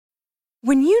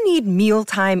When you need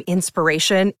mealtime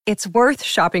inspiration, it's worth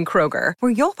shopping Kroger,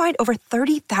 where you'll find over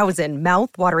 30,000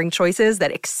 mouth-watering choices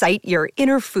that excite your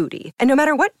inner foodie. And no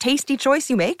matter what tasty choice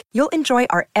you make, you'll enjoy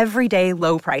our everyday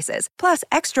low prices, plus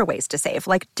extra ways to save,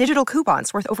 like digital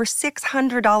coupons worth over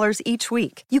 $600 each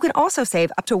week. You can also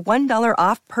save up to $1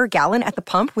 off per gallon at the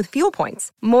pump with fuel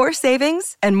points. More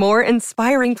savings and more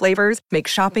inspiring flavors make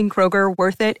shopping Kroger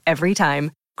worth it every time.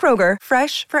 Kroger,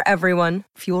 fresh for everyone.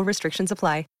 Fuel restrictions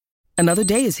apply. Another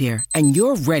day is here, and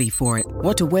you're ready for it.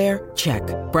 What to wear? Check.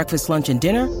 Breakfast, lunch, and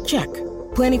dinner? Check.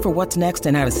 Planning for what's next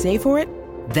and how to save for it?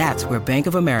 That's where Bank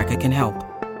of America can help.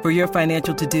 For your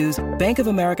financial to-dos, Bank of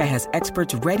America has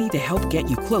experts ready to help get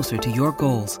you closer to your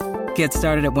goals. Get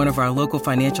started at one of our local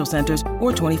financial centers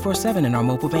or 24/7 in our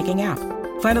mobile banking app.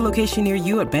 Find a location near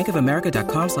you at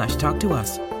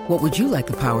bankofamerica.com/talktous. What would you like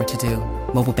the power to do?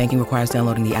 Mobile banking requires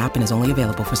downloading the app and is only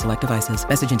available for select devices.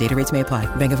 Message and data rates may apply.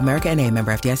 Bank of America N.A.,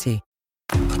 member FDIC.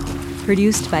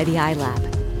 Produced by the iLab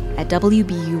at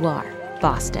WBUR,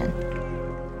 Boston.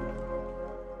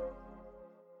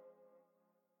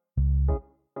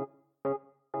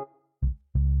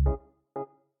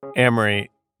 Amory,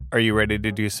 are you ready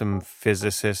to do some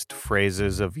physicist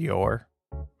phrases of yore?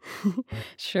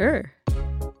 Sure.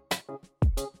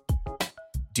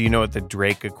 Do you know what the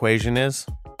Drake equation is?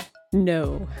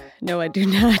 No, I do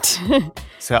not.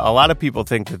 So a lot of people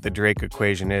think that the Drake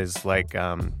equation is like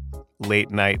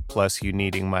late night plus you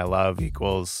needing my love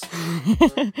equals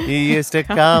you used to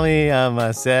call me on my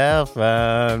cell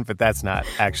phone, but that's not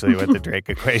actually what the Drake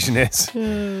equation is.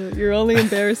 You're only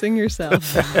embarrassing yourself.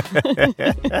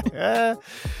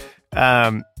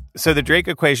 So the Drake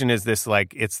equation is this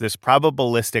it's this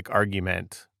probabilistic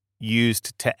argument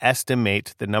used to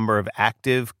estimate the number of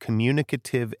active,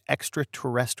 communicative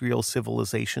extraterrestrial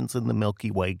civilizations in the Milky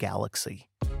Way galaxy.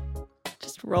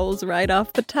 Just rolls right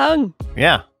off the tongue.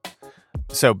 Yeah.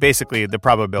 So basically the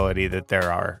probability that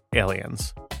there are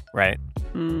aliens, right?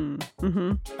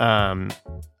 Mm-hmm.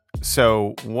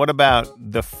 So what about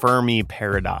the Fermi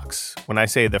paradox? When I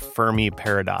say the Fermi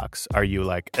paradox, are you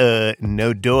like,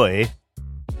 no doy?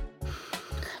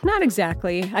 Not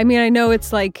exactly. I mean, I know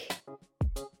it's like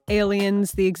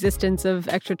aliens, the existence of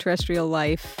extraterrestrial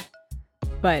life,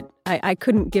 but I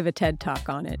couldn't give a TED talk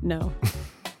on it, no.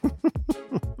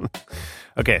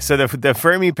 Okay, so the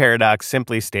Fermi paradox,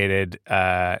 simply stated,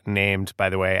 named, by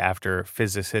the way, after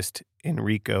physicist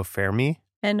Enrico Fermi.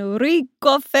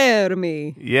 Enrico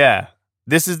Fermi. Yeah.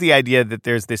 This is the idea that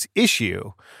there's this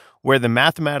issue where the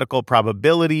mathematical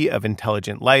probability of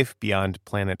intelligent life beyond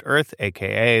planet Earth,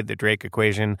 a.k.a. the Drake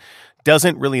equation,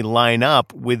 doesn't really line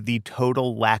up with the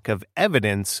total lack of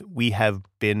evidence we have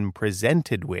been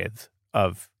presented with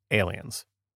of aliens.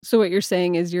 So what you're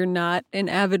saying is you're not an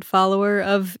avid follower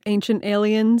of Ancient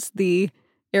Aliens, the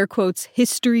air quotes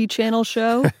History Channel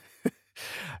show?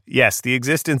 Yes, the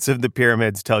existence of the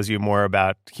pyramids tells you more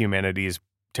about humanity's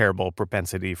terrible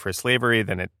propensity for slavery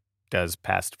than it does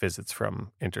past visits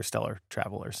from interstellar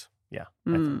travelers. Yeah.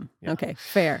 Yeah. Okay,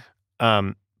 fair.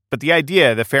 But the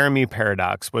idea, the Fermi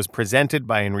paradox, was presented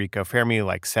by Enrico Fermi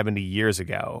like 70 years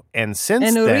ago. And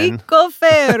since Enrico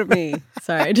Fermi.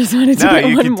 Sorry, I just wanted to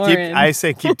get one more in. I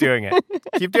say keep doing it.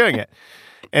 Keep doing it.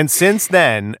 And since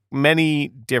then, many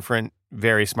different,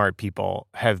 very smart people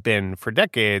have been, for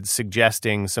decades,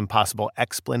 suggesting some possible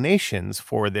explanations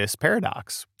for this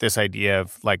paradox. This idea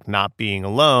of like not being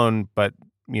alone, but,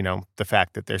 you know, the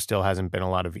fact that there still hasn't been a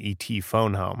lot of ET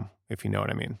phone home, if you know what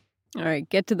I mean. All right,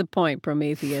 get to the point,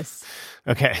 Prometheus.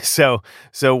 Okay, so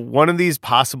one of these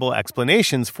possible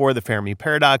explanations for the Fermi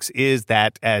paradox is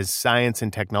that as science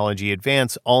and technology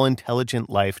advance, all intelligent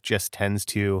life just tends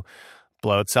to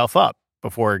blow itself up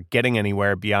before getting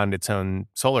anywhere beyond its own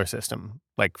solar system.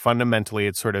 Like fundamentally,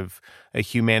 it's sort of a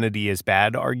humanity is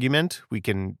bad argument. We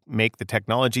can make the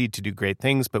technology to do great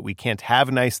things, but we can't have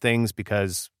nice things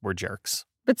because we're jerks.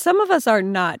 But some of us are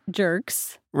not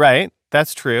jerks. Right.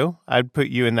 That's true. I'd put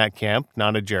you in that camp,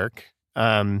 not a jerk.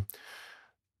 And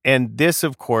this,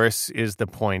 of course, is the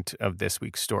point of this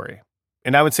week's story.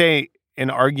 And I would say an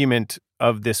argument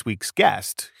of this week's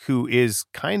guest, who is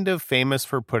kind of famous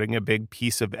for putting a big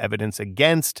piece of evidence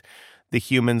against the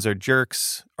humans are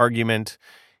jerks argument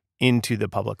into the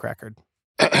public record.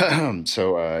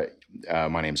 So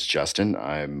my name's Justin.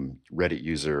 I'm Reddit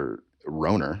user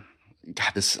Roner.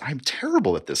 God, I'm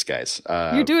terrible at this, guys.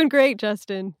 You're doing great,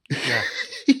 Justin. Yeah.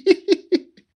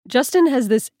 Justin has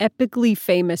this epically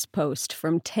famous post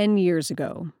from 10 years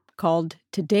ago called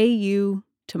Today You,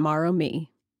 Tomorrow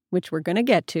Me, which we're going to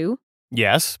get to.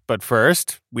 Yes, but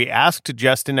first, we asked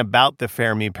Justin about the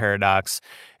Fermi paradox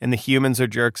and the humans are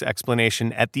jerks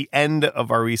explanation at the end of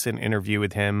our recent interview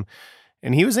with him,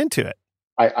 and he was into it.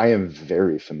 I am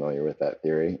very familiar with that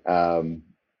theory.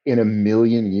 In a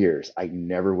million years, I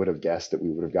never would have guessed that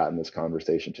we would have gotten this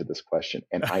conversation to this question.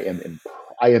 And I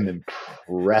am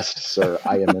impressed, sir.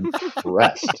 I am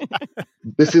impressed.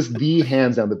 This is the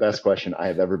hands down the best question I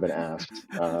have ever been asked,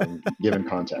 given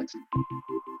context.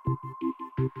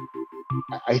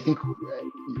 I think,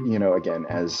 again,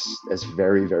 as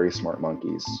very, very smart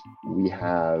monkeys, we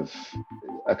have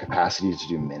a capacity to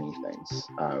do many things.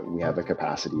 We have a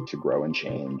capacity to grow and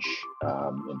change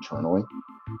internally.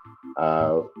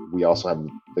 We also have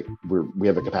we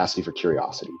have a capacity for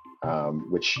curiosity,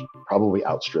 which probably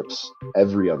outstrips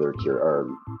every other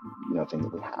thing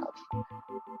that we have.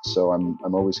 So I'm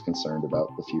always concerned about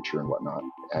the future and whatnot.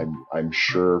 I'm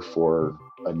sure for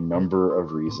a number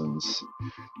of reasons,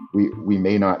 we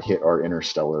may not hit our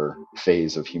interstellar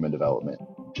phase of human development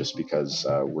just because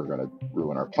we're going to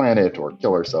ruin our planet or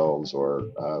kill ourselves or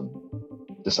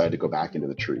decide to go back into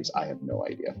the trees. I have no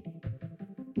idea.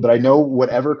 But I know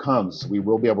whatever comes, we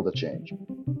will be able to change.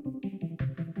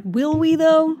 Will we,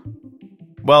 though?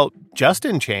 Well,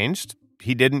 Justin changed.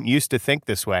 He didn't used to think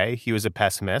this way. He was a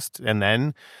pessimist. And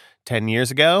then 10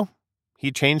 years ago,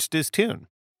 he changed his tune.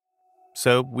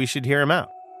 So we should hear him out.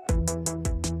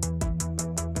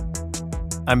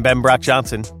 I'm Ben Brock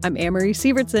Johnson. I'm Amory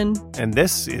Sievertson. And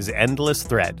this is Endless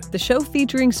Thread, the show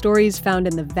featuring stories found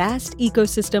in the vast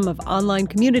ecosystem of online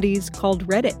communities called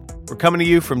Reddit. We're coming to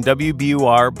you from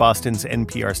WBUR, Boston's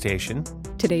NPR station.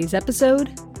 Today's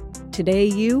episode, Today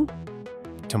You,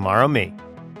 Tomorrow Me.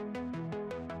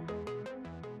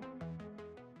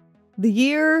 The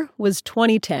year was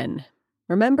 2010.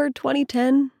 Remember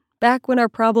 2010? Back when our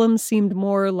problems seemed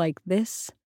more like this?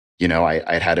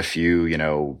 I'd had a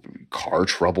few, car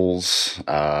troubles.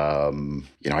 I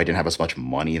didn't have as much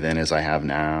money then as I have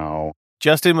now.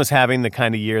 Justin was having the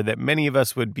kind of year that many of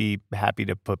us would be happy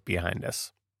to put behind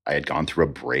us. I had gone through a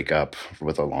breakup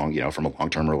with from a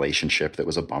long-term relationship that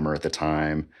was a bummer at the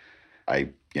time. I,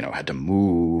 had to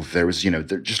move. There was,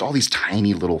 just all these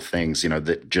tiny little things,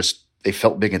 that just, they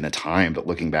felt big in the time, but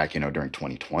looking back, during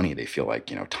 2020, they feel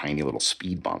like, tiny little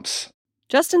speed bumps.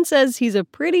 Justin says he's a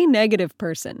pretty negative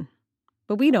person,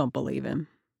 but we don't believe him.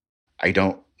 I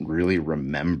don't really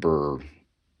remember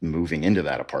moving into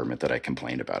that apartment that I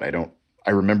complained about. I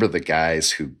remember the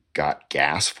guys who got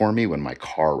gas for me when my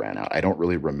car ran out. I don't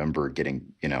really remember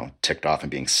getting, ticked off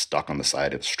and being stuck on the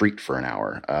side of the street for an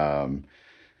hour.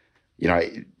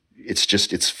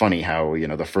 It's funny how,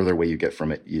 the further away you get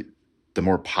from it, the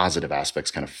more positive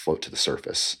aspects kind of float to the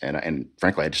surface. And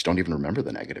frankly, I just don't even remember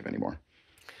the negative anymore.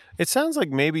 It sounds like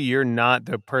maybe you're not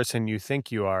the person you think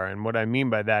you are. And what I mean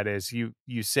by that is you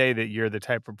say that you're the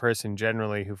type of person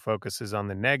generally who focuses on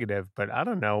the negative, but I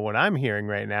don't know. What I'm hearing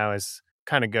right now is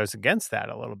kind of goes against that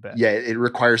a little bit. Yeah, it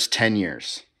requires 10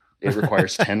 years. It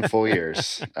requires 10 full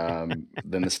years. Then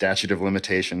the statute of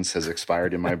limitations has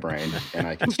expired in my brain, and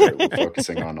I can start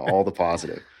focusing on all the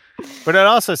positive. But it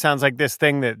also sounds like this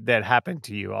thing that happened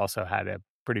to you also had a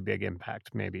pretty big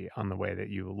impact maybe on the way that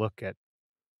you look at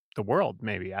the world,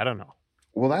 maybe. I don't know.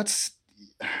 Well, that's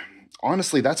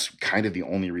kind of the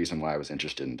only reason why I was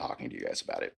interested in talking to you guys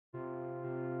about it.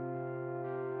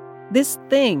 This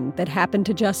thing that happened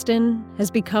to Justin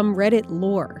has become Reddit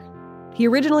lore. He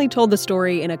originally told the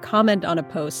story in a comment on a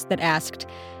post that asked,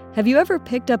 "Have you ever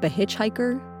picked up a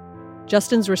hitchhiker?"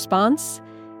 Justin's response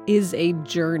is a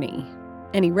journey,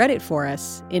 and he read it for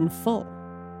us in full.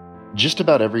 Just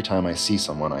about every time I see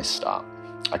someone, I stop.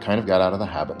 I kind of got out of the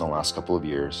habit in the last couple of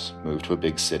years, moved to a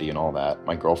big city and all that.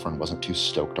 My girlfriend wasn't too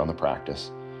stoked on the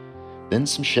practice. Then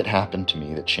some shit happened to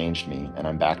me that changed me, and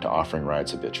I'm back to offering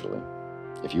rides habitually.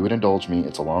 If you would indulge me,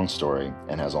 it's a long story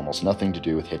and has almost nothing to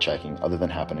do with hitchhiking other than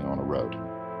happening on a road.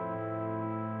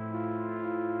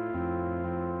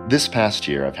 This past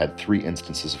year, I've had 3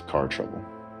 instances of car trouble.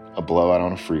 A blowout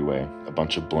on a freeway, a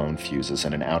bunch of blown fuses,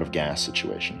 and an out-of-gas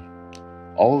situation.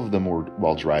 All of them were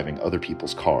while driving other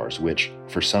people's cars, which,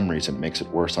 for some reason, makes it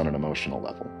worse on an emotional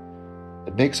level.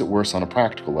 It makes it worse on a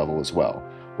practical level as well,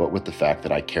 what with the fact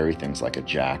that I carry things like a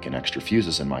jack and extra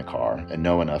fuses in my car and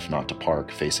know enough not to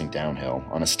park facing downhill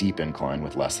on a steep incline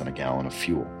with less than a gallon of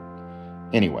fuel.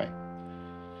 Anyway,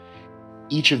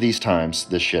 each of these times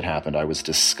this shit happened, I was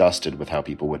disgusted with how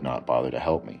people would not bother to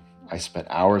help me. I spent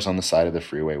hours on the side of the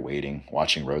freeway waiting,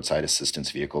 watching roadside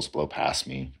assistance vehicles blow past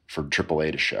me for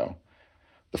AAA to show.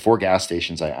 The 4 gas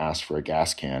stations I asked for a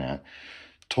gas can at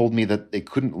told me that they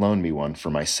couldn't loan me one for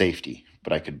my safety,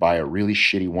 but I could buy a really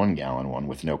shitty 1-gallon one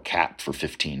with no cap for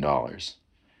 $15.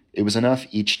 It was enough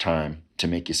each time to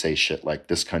make you say shit like,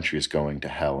 "This country is going to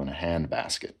hell in a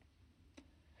handbasket."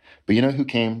 But you know who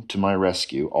came to my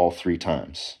rescue all 3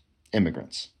 times?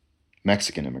 Immigrants.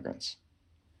 Mexican immigrants.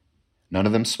 None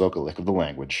of them spoke a lick of the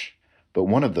language, but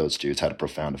one of those dudes had a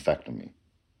profound effect on me.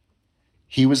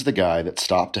 He was the guy that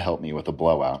stopped to help me with a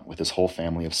blowout with his whole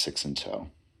family of 6 in tow.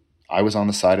 I was on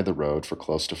the side of the road for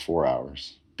close to 4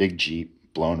 hours. Big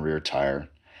Jeep, blown rear tire,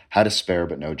 had a spare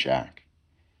but no jack.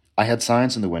 I had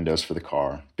signs in the windows for the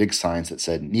car, big signs that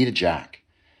said, "Need a jack,"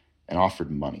 and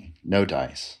offered money, no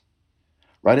dice.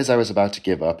 Right as I was about to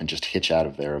give up and just hitch out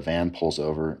of there, a van pulls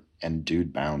over and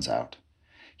dude bounds out.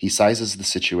 He sizes the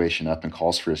situation up and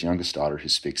calls for his youngest daughter who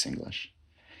speaks English.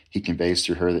 He conveys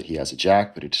to her that he has a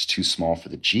jack, but it is too small for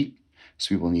the Jeep,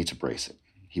 so we will need to brace it.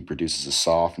 He produces a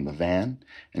saw from the van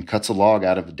and cuts a log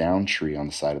out of a downed tree on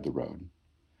the side of the road.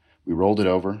 We rolled it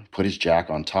over, put his jack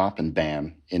on top, and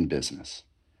bam, in business.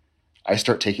 I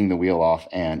start taking the wheel off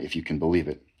and, if you can believe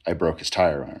it, I broke his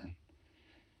tire iron.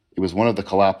 It was one of the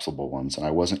collapsible ones, and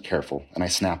I wasn't careful, and I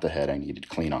snapped the head I needed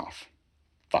clean off.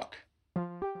 Fuck.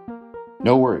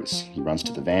 No worries. He runs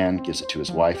to the van, gives it to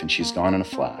his wife, and she's gone in a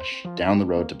flash, down the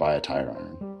road to buy a tire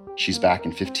iron. She's back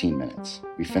in 15 minutes.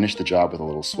 We finished the job with a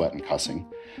little sweat and cussing.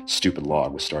 Stupid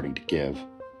log was starting to give.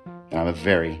 And I'm a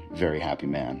very, very happy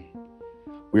man.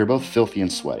 We are both filthy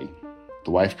and sweaty.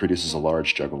 The wife produces a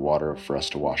large jug of water for us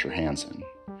to wash our hands in.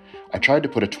 I tried to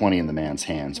put a 20 in the man's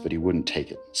hands, but he wouldn't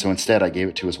take it, so instead I gave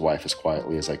it to his wife as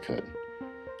quietly as I could.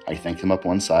 I thanked him up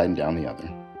one side and down the other.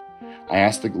 I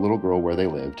asked the little girl where they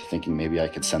lived, thinking maybe I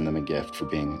could send them a gift for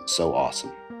being so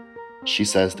awesome. She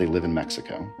says they live in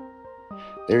Mexico.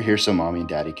 They're here so Mommy and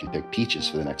Daddy can pick peaches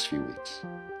for the next few weeks.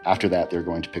 After that, they're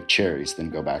going to pick cherries, then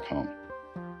go back home.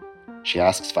 She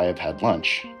asks if I have had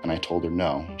lunch, and I told her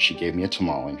no. She gave me a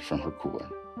tamale from her cooler.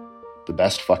 The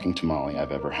best fucking tamale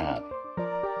I've ever had.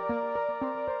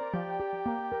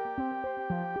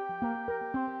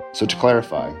 So to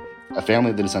clarify, a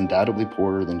family that is undoubtedly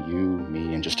poorer than you,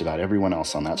 me, and just about everyone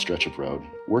else on that stretch of road,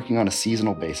 working on a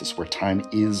seasonal basis where time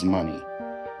is money,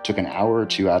 took an hour or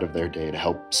two out of their day to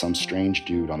help some strange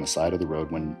dude on the side of the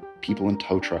road when people in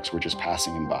tow trucks were just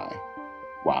passing him by.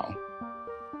 Wow.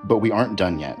 But we aren't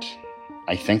done yet.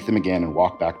 I thank them again and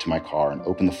walk back to my car and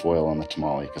open the foil on the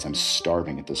tamale because I'm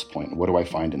starving at this point. And what do I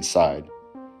find inside?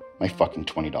 My fucking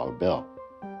 $20 bill.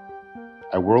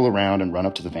 I whirl around and run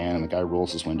up to the van, and the guy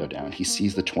rolls his window down. He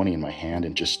sees the 20 in my hand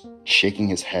and just shaking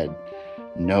his head,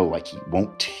 no, like he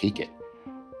won't take it.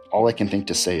 All I can think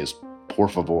to say is, por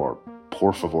favor,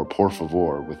 por favor, por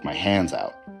favor, with my hands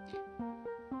out.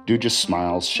 Dude just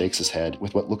smiles, shakes his head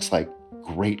with what looks like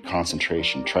great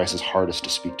concentration, tries his hardest to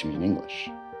speak to me in English.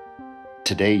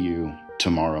 Today you,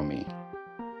 tomorrow me.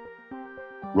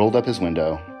 Rolled up his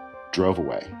window, drove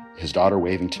away, his daughter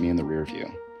waving to me in the rear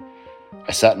view.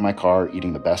 I sat in my car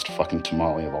eating the best fucking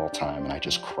tamale of all time, and I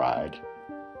just cried.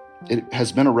 It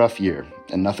has been a rough year,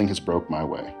 and nothing has broke my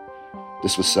way.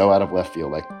 This was so out of left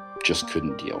field, I just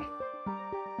couldn't deal.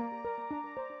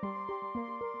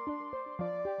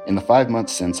 In the 5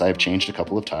 months since, I have changed a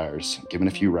couple of tires, given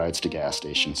a few rides to gas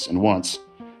stations, and once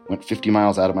went 50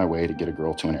 miles out of my way to get a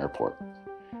girl to an airport.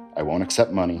 I won't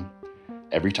accept money.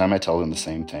 Every time I tell them the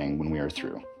same thing when we are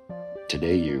through.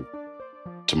 Today you,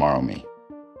 tomorrow me.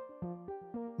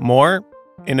 More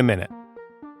in a minute.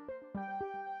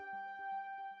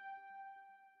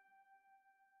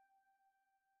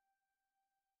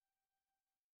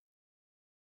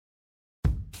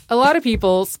 A lot of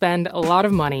people spend a lot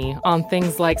of money on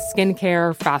things like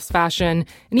skincare, fast fashion,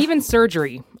 and even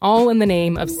surgery, all in the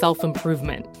name of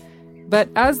self-improvement. But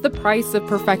as the price of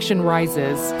perfection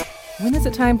rises, when is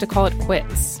it time to call it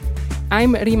quits?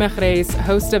 I'm Rima Reis,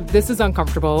 host of This Is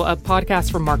Uncomfortable, a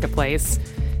podcast from Marketplace.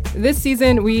 This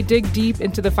season, we dig deep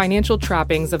into the financial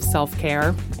trappings of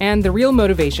self-care and the real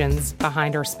motivations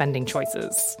behind our spending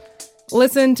choices.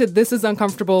 Listen to This Is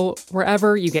Uncomfortable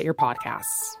wherever you get your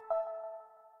podcasts.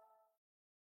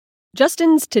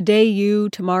 Justin's Today You,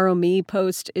 Tomorrow Me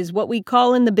post is what we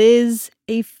call in the biz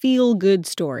a feel-good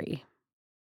story.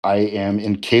 I am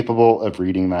incapable of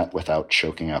reading that without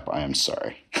choking up. I am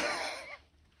sorry.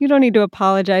 You don't need to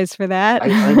apologize for that.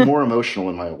 I'm more emotional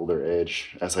in my older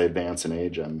age. As I advance in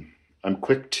age, I'm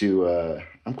quick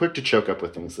to choke up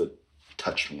with things that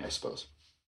touch me, I suppose.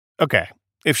 Okay.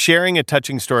 If sharing a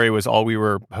touching story was all we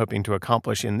were hoping to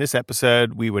accomplish in this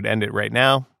episode, we would end it right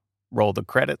now. Roll the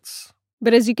credits.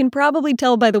 But as you can probably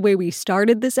tell by the way we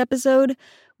started this episode,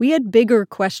 we had bigger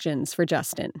questions for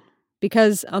Justin.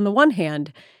 Because on the one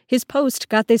hand, his post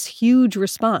got this huge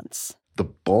response. The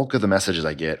bulk of the messages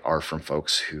I get are from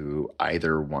folks who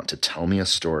either want to tell me a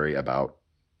story about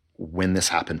when this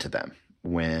happened to them,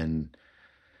 when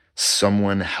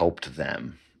someone helped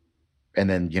them. And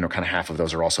then, kind of half of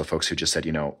those are also folks who just said,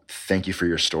 thank you for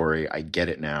your story. I get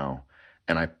it now.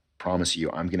 And I promise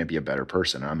you, I'm going to be a better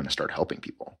person. And I'm going to start helping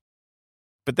people.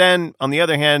 But then, on the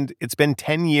other hand, it's been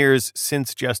 10 years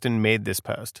since Justin made this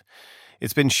post.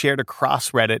 It's been shared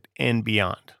across Reddit and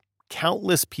beyond.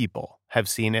 Countless people have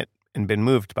seen it and been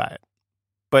moved by it.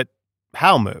 But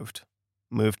how moved?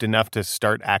 Moved enough to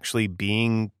start actually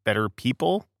being better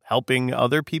people, helping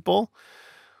other people?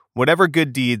 Whatever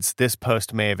good deeds this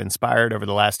post may have inspired over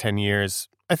the last 10 years,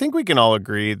 I think we can all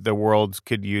agree the world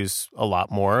could use a lot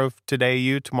more of Today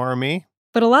You, Tomorrow Me.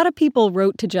 But a lot of people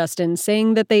wrote to Justin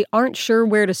saying that they aren't sure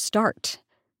where to start.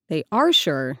 They are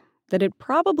sure that it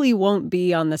probably won't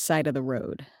be on the side of the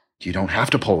road. You don't have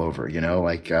to pull over, you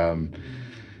don't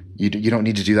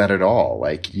need to do that at all.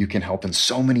 Like, you can help in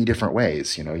so many different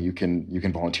ways. You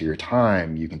can volunteer your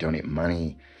time, you can donate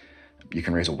money, you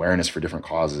can raise awareness for different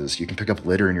causes, you can pick up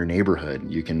litter in your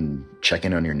neighborhood, you can check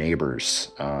in on your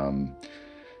neighbors.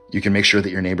 You can make sure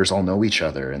that your neighbors all know each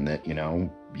other and that,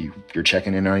 you're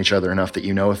checking in on each other enough that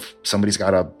you know if somebody's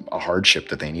got a hardship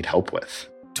that they need help with.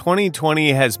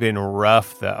 2020 has been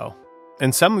rough, though.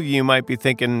 And some of you might be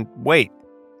thinking, wait,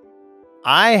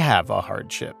 I have a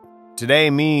hardship. Today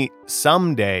me,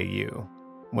 someday you,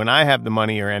 when I have the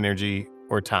money or energy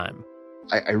or time.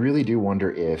 I really do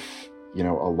wonder if, a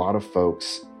lot of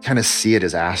folks kind of see it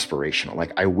as aspirational.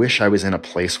 Like, I wish I was in a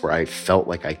place where I felt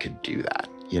like I could do that,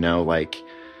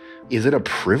 is it a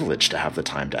privilege to have the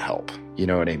time to help? You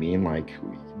know what I mean? Like,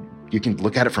 you can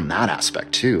look at it from that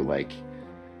aspect too. Like,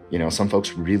 some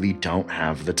folks really don't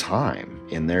have the time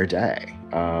in their day.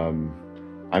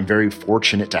 I'm very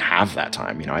fortunate to have that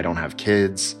time. I don't have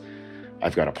kids.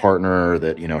 I've got a partner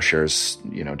that, shares,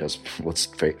 does, let's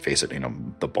face it,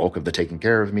 the bulk of the taking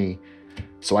care of me.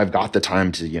 So I've got the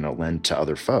time to, lend to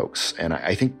other folks. And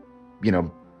I think,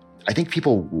 I think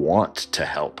people want to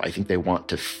help. I think they want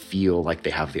to feel like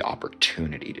they have the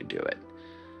opportunity to do it.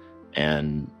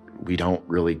 And we don't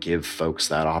really give folks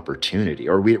that opportunity,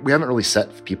 or we haven't really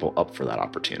set people up for that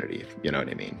opportunity. You know what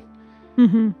I mean?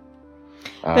 Mm-hmm.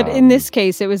 But in this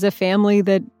case, it was a family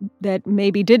that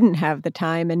maybe didn't have the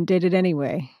time and did it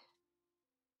anyway.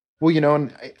 Well,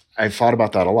 and I've thought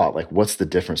about that a lot. Like, what's the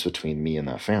difference between me and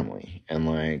that family? And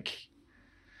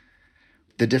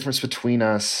the difference between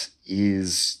us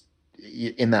is,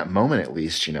 in that moment at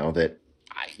least, that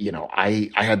I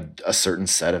had a certain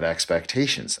set of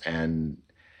expectations. And,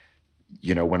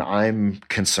 when I'm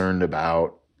concerned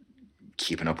about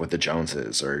keeping up with the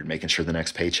Joneses or making sure the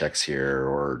next paycheck's here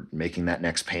or making that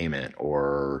next payment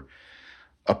or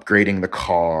upgrading the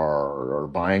car or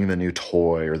buying the new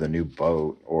toy or the new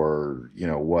boat or,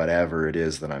 whatever it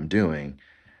is that I'm doing,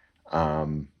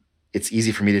 it's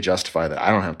easy for me to justify that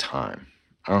I don't have time.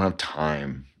 I don't have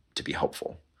time to be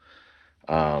helpful.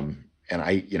 And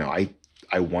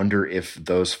I wonder if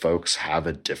those folks have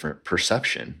a different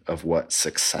perception of what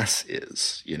success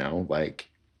is,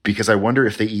 because I wonder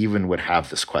if they even would have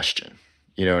this question.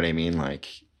 You know what I mean? Like,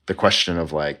 the question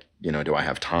of do I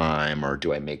have time or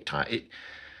do I make time?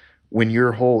 When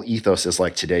your whole ethos is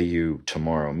like today you,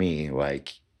 tomorrow me,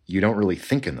 you don't really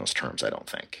think in those terms, I don't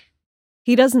think.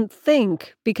 He doesn't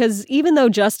think, because even though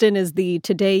Justin is the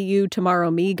today you,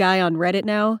 tomorrow me guy on Reddit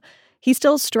now, he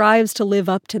still strives to live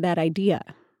up to that idea,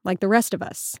 like the rest of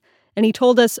us. And he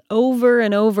told us over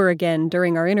and over again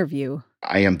during our interview,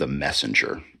 I am the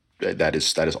messenger. That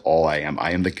is all I am.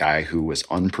 I am the guy who was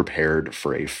unprepared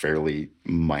for a fairly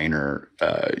minor,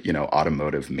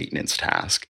 automotive maintenance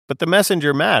task. But the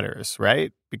messenger matters,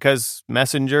 right? Because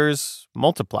messengers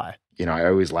multiply. I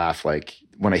always laugh,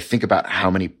 when I think about how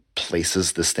many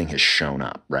places this thing has shown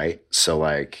up, right? So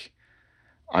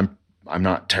I'm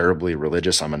not terribly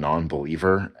religious. I'm a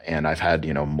non-believer. And I've had,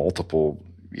 multiple,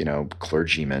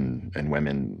 clergymen and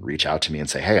women reach out to me and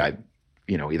say, hey,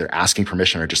 either asking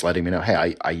permission or just letting me know,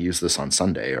 hey, I use this on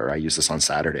Sunday or I use this on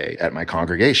Saturday at my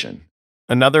congregation.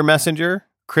 Another messenger,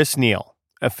 Chris Neal,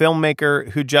 a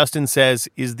filmmaker who Justin says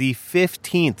is the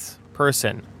 15th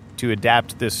person to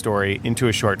adapt this story into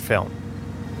a short film.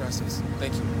 Gracias.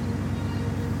 Thank you.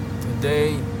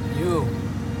 Today, you.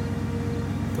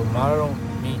 Tomorrow,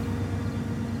 me.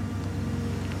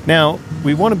 Now,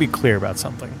 we want to be clear about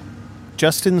something.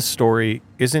 Justin's story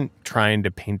isn't trying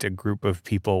to paint a group of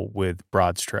people with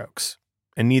broad strokes,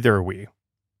 and neither are we.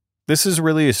 This is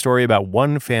really a story about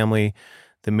one family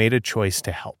that made a choice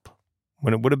to help,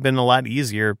 when it would have been a lot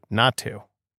easier not to.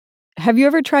 Have you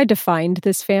ever tried to find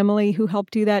this family who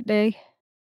helped you that day?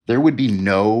 There would be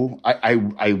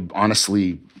I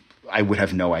honestly, I would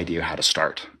have no idea how to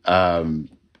start. I've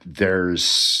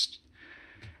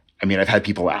had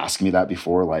people ask me that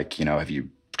before, have you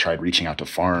tried reaching out to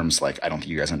farms? I don't think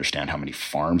you guys understand how many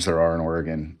farms there are in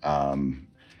Oregon.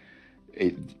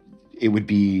 It would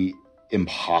be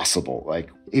impossible.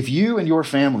 If you and your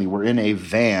family were in a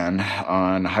van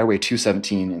on Highway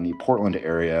 217 in the Portland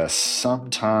area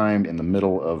sometime in the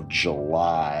middle of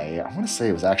July, I want to say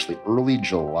it was actually early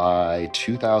July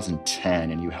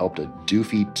 2010, and you helped a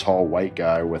doofy, tall white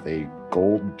guy with a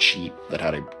gold Jeep that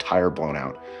had a tire blown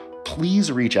out, please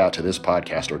reach out to this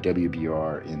podcast or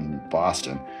WBUR in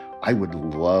Boston. I would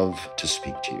love to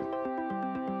speak to you.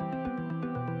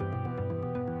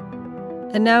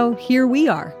 And now here we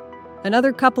are.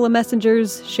 Another couple of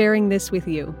messengers sharing this with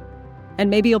you. And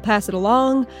maybe you'll pass it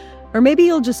along, or maybe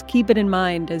you'll just keep it in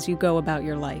mind as you go about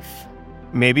your life.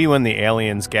 Maybe when the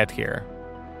aliens get here,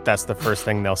 that's the first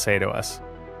thing they'll say to us.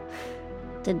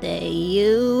 Today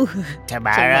you,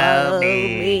 tomorrow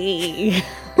me.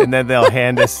 And then they'll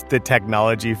hand us the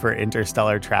technology for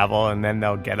interstellar travel, and then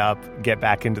they'll get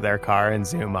back into their car and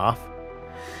zoom off.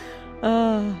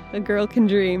 A girl can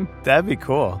dream. That'd be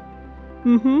cool.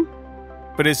 Mm-hmm.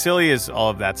 But as silly as all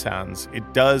of that sounds,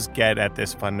 it does get at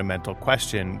this fundamental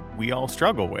question we all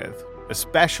struggle with,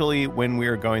 especially when we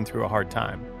are going through a hard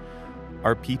time.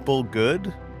 Are people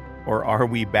good or are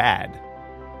we bad?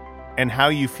 And how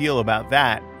you feel about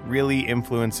that really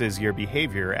influences your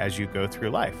behavior as you go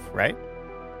through life, right?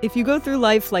 If you go through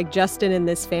life like Justin and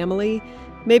this family,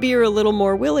 maybe you're a little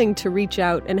more willing to reach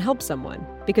out and help someone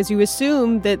because you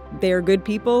assume that they're good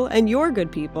people and you're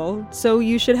good people, so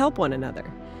you should help one another.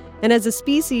 And as a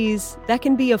species, that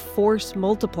can be a force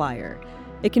multiplier.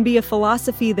 It can be a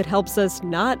philosophy that helps us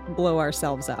not blow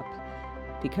ourselves up.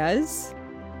 Because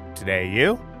today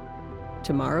you,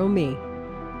 tomorrow me.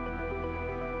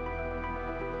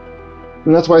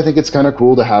 And that's why I think it's kind of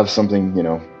cool to have something,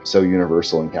 so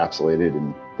universal encapsulated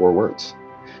in 4 words.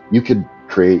 You could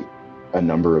create a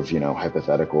number of,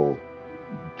 hypothetical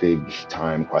big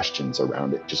time questions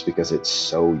around it just because it's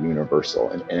so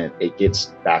universal. And it gets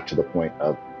back to the point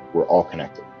of we're all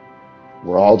connected.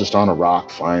 We're all just on a rock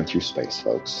flying through space,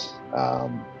 folks.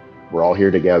 We're all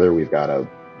here together. We've got a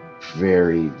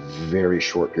very, very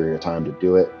short period of time to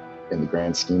do it in the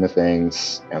grand scheme of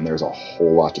things. And there's a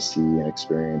whole lot to see and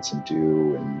experience and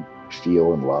do and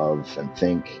feel and love and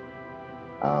think.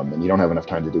 And you don't have enough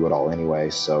time to do it all anyway.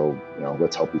 So,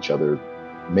 let's help each other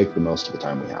make the most of the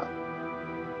time we have.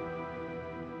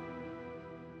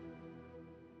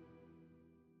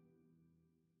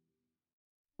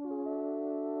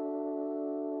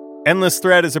 Endless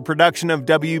Thread is a production of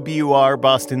WBUR,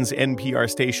 Boston's NPR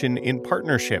station, in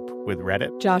partnership with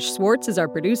Reddit. Josh Swartz is our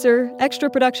producer.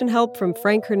 Extra production help from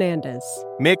Frank Hernandez.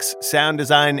 Mix, sound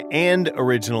design, and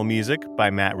original music by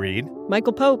Matt Reed.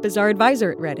 Michael Pope is our advisor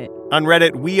at Reddit. On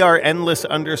Reddit, we are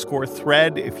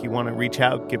endless_thread. If you want to reach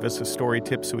out, give us a story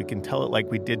tip so we can tell it like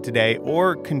we did today,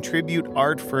 or contribute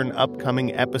art for an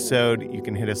upcoming episode, you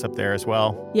can hit us up there as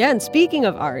well. Yeah, and speaking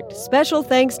of art, special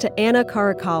thanks to Anna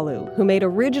Karakalu, who made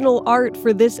original art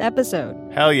for this episode.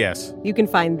 Hell yes. You can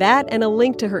find that and a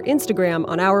link to her Instagram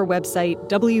on our website,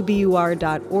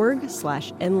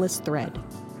 wbur.org/endlessthread.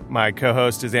 My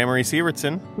co-host is Amory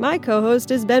Sievertson. My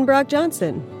co-host is Ben Brock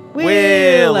Johnson.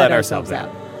 We'll let ourselves out.